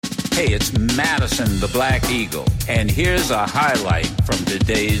Hey, it's Madison the Black Eagle, and here's a highlight from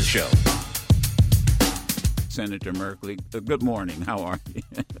today's show. Senator Merkley, good morning. How are you?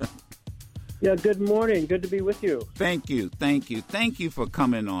 Yeah, good morning. Good to be with you. Thank you. Thank you for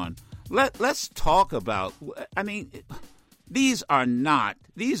coming on. Let's talk about, these are not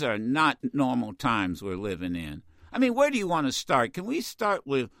normal times we're living in. I mean, where do you want to start? Can we start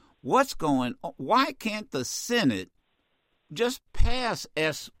with what's going on? Why can't the Senate just pass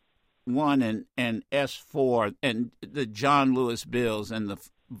S1 and S4 and the John Lewis bills and the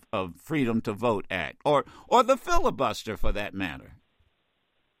Freedom to Vote Act, or the filibuster for that matter?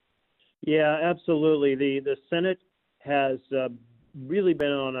 Yeah, absolutely. The Senate has really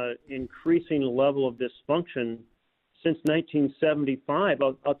been on an increasing level of dysfunction since 1975.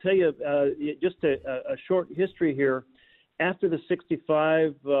 I'll tell you just a short history here. After the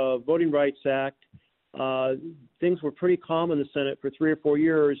 65 Voting Rights Act, things were pretty calm in the Senate for 3 or 4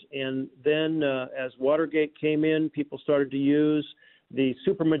 years. And then as Watergate came in, people started to use the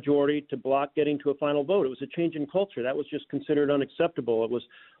supermajority to block getting to a final vote. It was a change in culture. That was just considered unacceptable. It was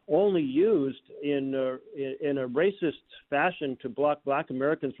only used in a racist fashion to block black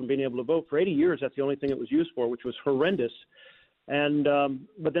Americans from being able to vote. For 80 years, that's the only thing it was used for, which was horrendous. And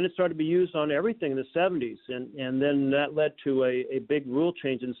but then it started to be used on everything in the 70s. And then that led to a big rule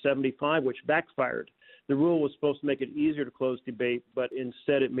change in 75, which backfired. The rule was supposed to make it easier to close debate, but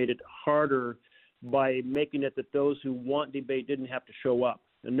instead it made it harder by making it that those who want debate didn't have to show up.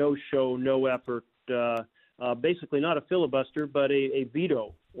 A no-show, no-effort, basically not a filibuster, but a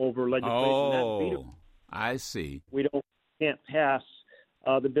veto over legislation. Oh, that veto, I see. We can't pass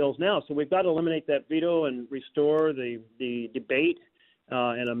the bills now. So we've got to eliminate that veto and restore the debate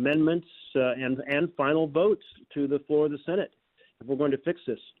and amendments and final votes to the floor of the Senate if we're going to fix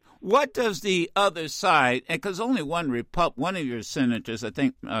this. What does the other side, because only one of your senators, I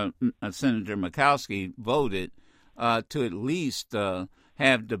think Senator Murkowski, voted to at least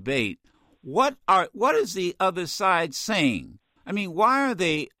have debate. What is the other side saying? I mean, why are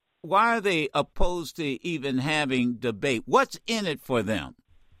they opposed to even having debate? What's in it for them?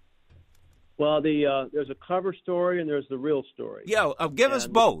 Well, there's a cover story and there's the real story. Yeah, give us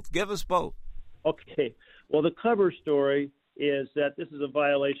both. Okay. Well, the cover story is that this is a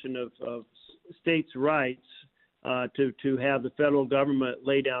violation of states' rights to have the federal government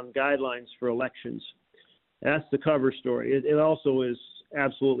lay down guidelines for elections. That's the cover story. It also is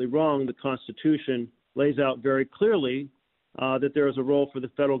absolutely wrong. The Constitution lays out very clearly that there is a role for the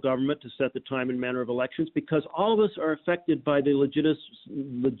federal government to set the time and manner of elections, because all of us are affected by the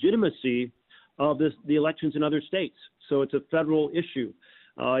legitimacy of the elections in other states. So it's a federal issue.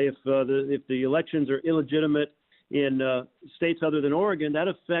 If the elections are illegitimate in states other than Oregon, that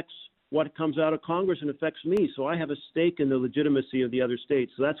affects what comes out of Congress and affects me. So I have a stake in the legitimacy of the other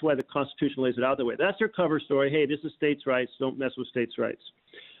states. So that's why the Constitution lays it out that way. That's their cover story. Hey, this is states' rights. Don't mess with states' rights.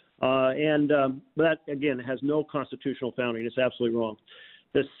 That, again, has no constitutional founding. It's absolutely wrong.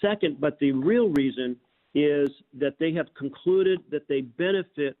 The real reason is that they have concluded that they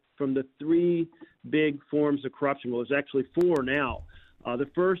benefit from the 3 big forms of corruption. Well, there's actually 4 now. The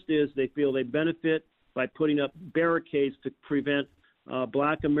first is they feel they benefit by putting up barricades to prevent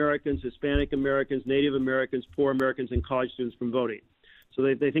Black Americans, Hispanic Americans, Native Americans, poor Americans, and college students from voting. So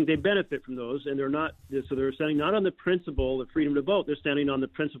they think they benefit from those, and they're standing not on the principle of freedom to vote, they're standing on the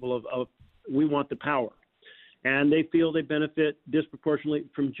principle of we want the power. And they feel they benefit disproportionately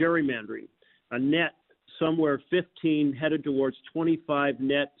from gerrymandering, a net somewhere 15 headed towards 25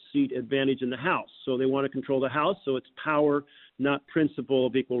 net seat advantage in the House. So they want to control the House, so it's power, not principle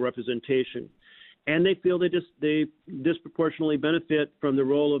of equal representation. And they feel they disproportionately benefit from the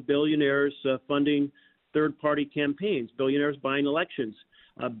role of billionaires funding third-party campaigns, billionaires buying elections.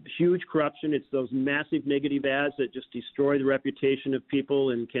 Huge corruption. It's those massive negative ads that just destroy the reputation of people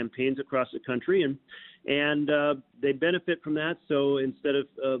in campaigns across the country. And they benefit from that. So instead of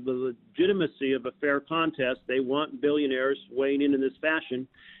the legitimacy of a fair contest, they want billionaires weighing in this fashion.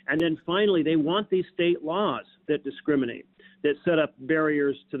 And then finally, they want these state laws that discriminate, that set up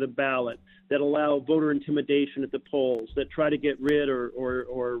barriers to the ballot, that allow voter intimidation at the polls, that try to get rid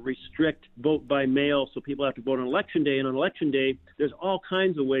or restrict vote by mail so people have to vote on Election Day. And on Election Day, there's all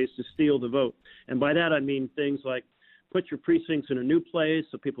kinds of ways to steal the vote. And by that, I mean things like put your precincts in a new place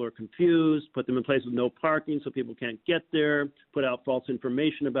so people are confused, put them in places with no parking so people can't get there, put out false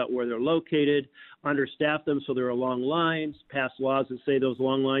information about where they're located, understaff them so there are long lines, pass laws that say those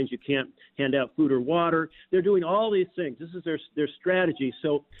long lines you can't hand out food or water. They're doing all these things. This is their strategy.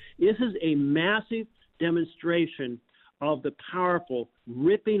 So this is a massive demonstration of the powerful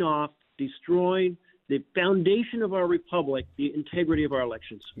ripping off, destroying the foundation of our republic, the integrity of our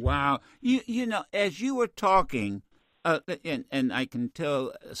elections. Wow. You know, as you were talking, and I can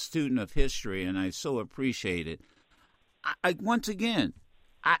tell a student of history, and I so appreciate it. Once again,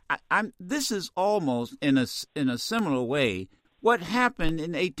 I'm. This is almost in a similar way what happened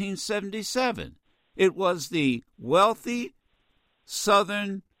in 1877. It was the wealthy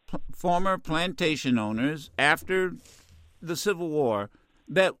Southern former plantation owners after the Civil War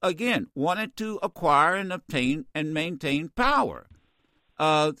that again wanted to acquire and obtain and maintain power,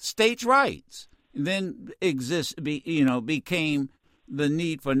 states' rights. Then became the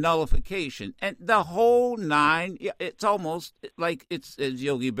need for nullification, and the whole nine. It's almost like it's, as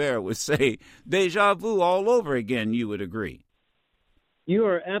Yogi Berra would say, deja vu all over again. You would agree? You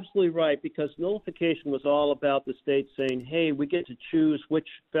are absolutely right, because nullification was all about the states saying, "Hey, we get to choose which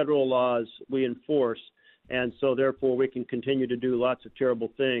federal laws we enforce, and so therefore we can continue to do lots of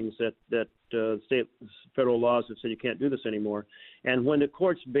terrible things that state federal laws have said you can't do this anymore." And when the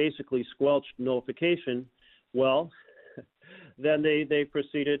courts basically squelched nullification, well, then they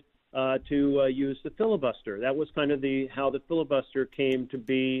proceeded to use the filibuster. That was kind of how the filibuster came to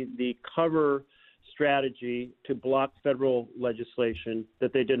be the cover strategy to block federal legislation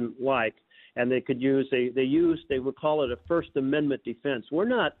that they didn't like. And they could use they would call it a First Amendment defense. We're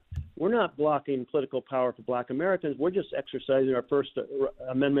not blocking political power for Black Americans. We're just exercising our First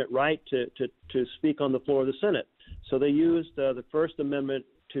Amendment right to speak on the floor of the Senate. So they used the First Amendment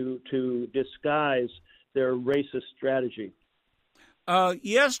to disguise their racist strategy.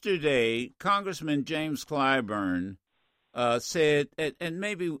 Yesterday, Congressman James Clyburn said, and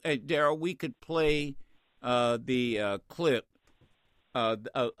maybe Daryl, we could play the clip.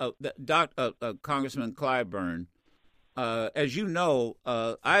 Congressman Clyburn, as you know,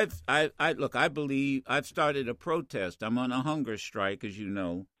 I believe I've started a protest. I'm on a hunger strike, as you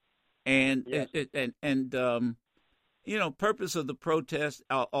know, and yes. Purpose of the protest,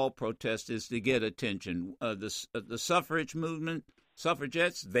 all protests, is to get attention. The suffrage movement,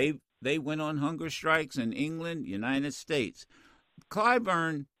 suffragettes, they went on hunger strikes in England, United States.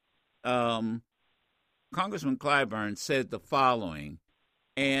 Clyburn. Congressman Clyburn said the following,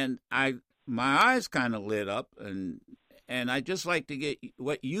 and my eyes kind of lit up, and I'd just like to get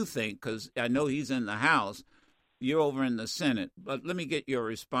what you think, because I know he's in the House, you're over in the Senate, but let me get your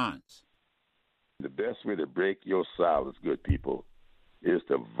response. The best way to break your silence, good people, is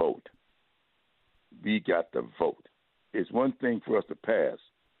to vote. We got to vote. It's one thing for us to pass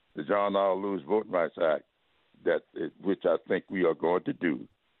the John R. Lewis Voting Rights Act, which I think we are going to do,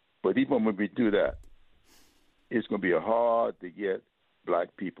 but even when we do that, it's going to be hard to get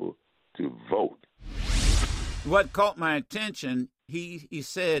Black people to vote. What caught my attention, he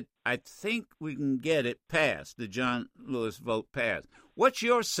said, I think we can get it passed, the John Lewis vote passed. What's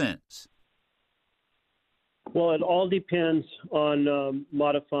your sense? Well, it all depends on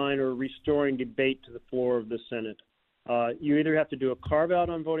modifying or restoring debate to the floor of the Senate. You either have to do a carve-out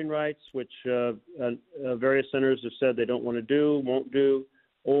on voting rights, which various senators have said they don't want to do, won't do,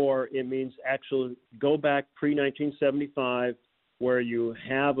 or it means actually go back pre-1975, where you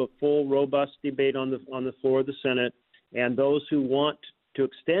have a full, robust debate on the floor of the Senate, and those who want to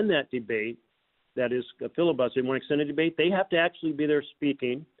extend that debate, that is a filibuster, they want to extend a debate, they have to actually be there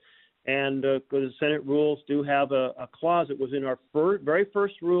speaking. And because the Senate rules do have a clause that was in our very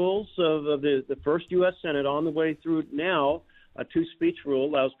first rules of the first U.S. Senate on the way through now, a two-speech rule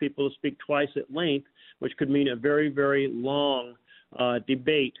allows people to speak twice at length, which could mean a very, very long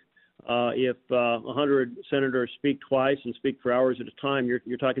debate. If 100 senators speak twice and speak for hours at a time,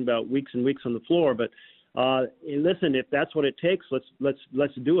 you're talking about weeks and weeks on the floor. But listen, if that's what it takes,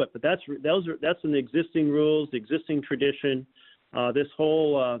 let's do it. But that's in the existing rules, the existing tradition. This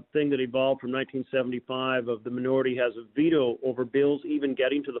whole thing that evolved from 1975 of the minority has a veto over bills even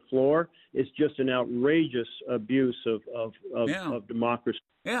getting to the floor is just an outrageous abuse of democracy.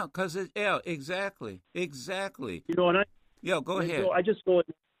 Yeah, because exactly. You know, and go ahead. So I just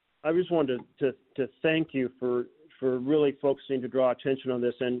wanted to thank you for really focusing to draw attention on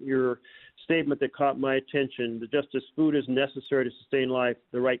this, and your statement that caught my attention, that just as food is necessary to sustain life,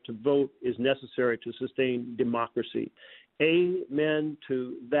 the right to vote is necessary to sustain democracy. Amen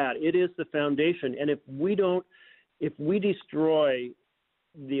to that. It is the foundation. And if we destroy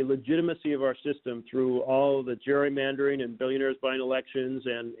the legitimacy of our system through all the gerrymandering and billionaires buying elections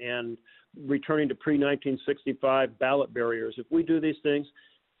and returning to pre-1965 ballot barriers, if we do these things,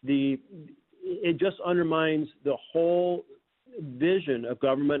 it just undermines the whole vision of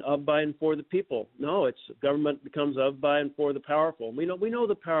government of, by, and for the people. No, it's government becomes of, by, and for the powerful. We know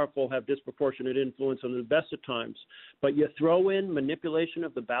the powerful have disproportionate influence on the best of times, but you throw in manipulation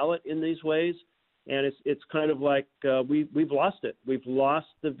of the ballot in these ways, And it's kind of like we've lost it. We've lost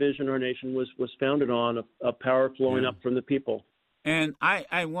the vision our nation was founded on, of power flowing up from the people. And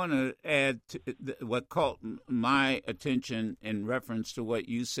I want to add to what caught my attention in reference to what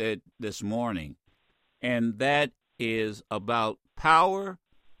you said this morning, and that is about power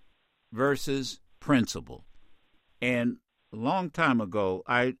versus principle. And a long time ago,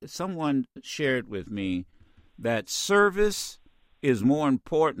 someone shared with me that service is more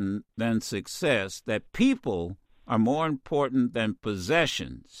important than success, that people are more important than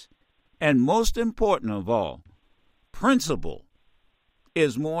possessions, and most important of all, principle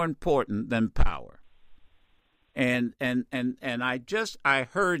is more important than power. And I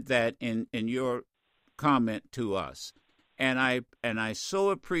heard that in your comment to us, and I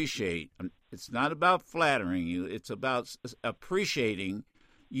so appreciate. It's not about flattering you; it's about appreciating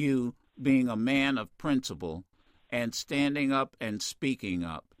you being a man of principle and standing up and speaking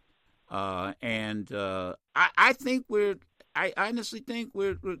up. I honestly think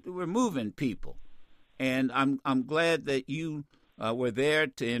we're moving people, and I'm glad that you were there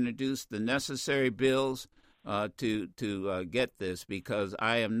to introduce the necessary bills to get this, because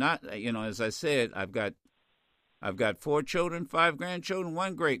I am not, as I said, I've got 4 children, 5 grandchildren,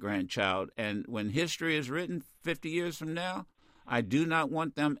 1 great-grandchild, and when history is written 50 years from now, I do not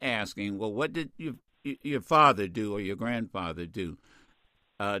want them asking, well, what did your father do or your grandfather do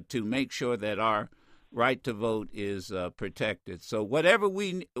to make sure that our right to vote is protected. So whatever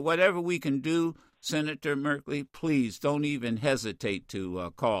we can do, Senator Merkley, please don't even hesitate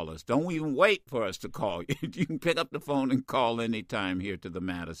to call us. Don't even wait for us to call you. You can pick up the phone and call anytime here to the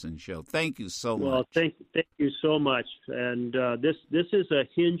Madison Show. Thank you so much. Well, thank you so much. And this is a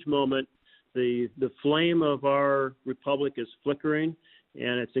hinge moment. The flame of our republic is flickering,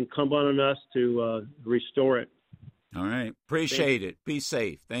 and it's incumbent on us to restore it. All right. Appreciate it. Be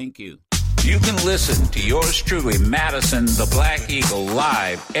safe. Thank you. You can listen to yours truly, Madison the Black Eagle,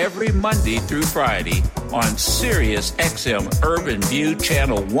 live every Monday through Friday on Sirius XM Urban View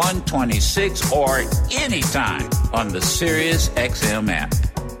Channel 126 or anytime on the Sirius XM app.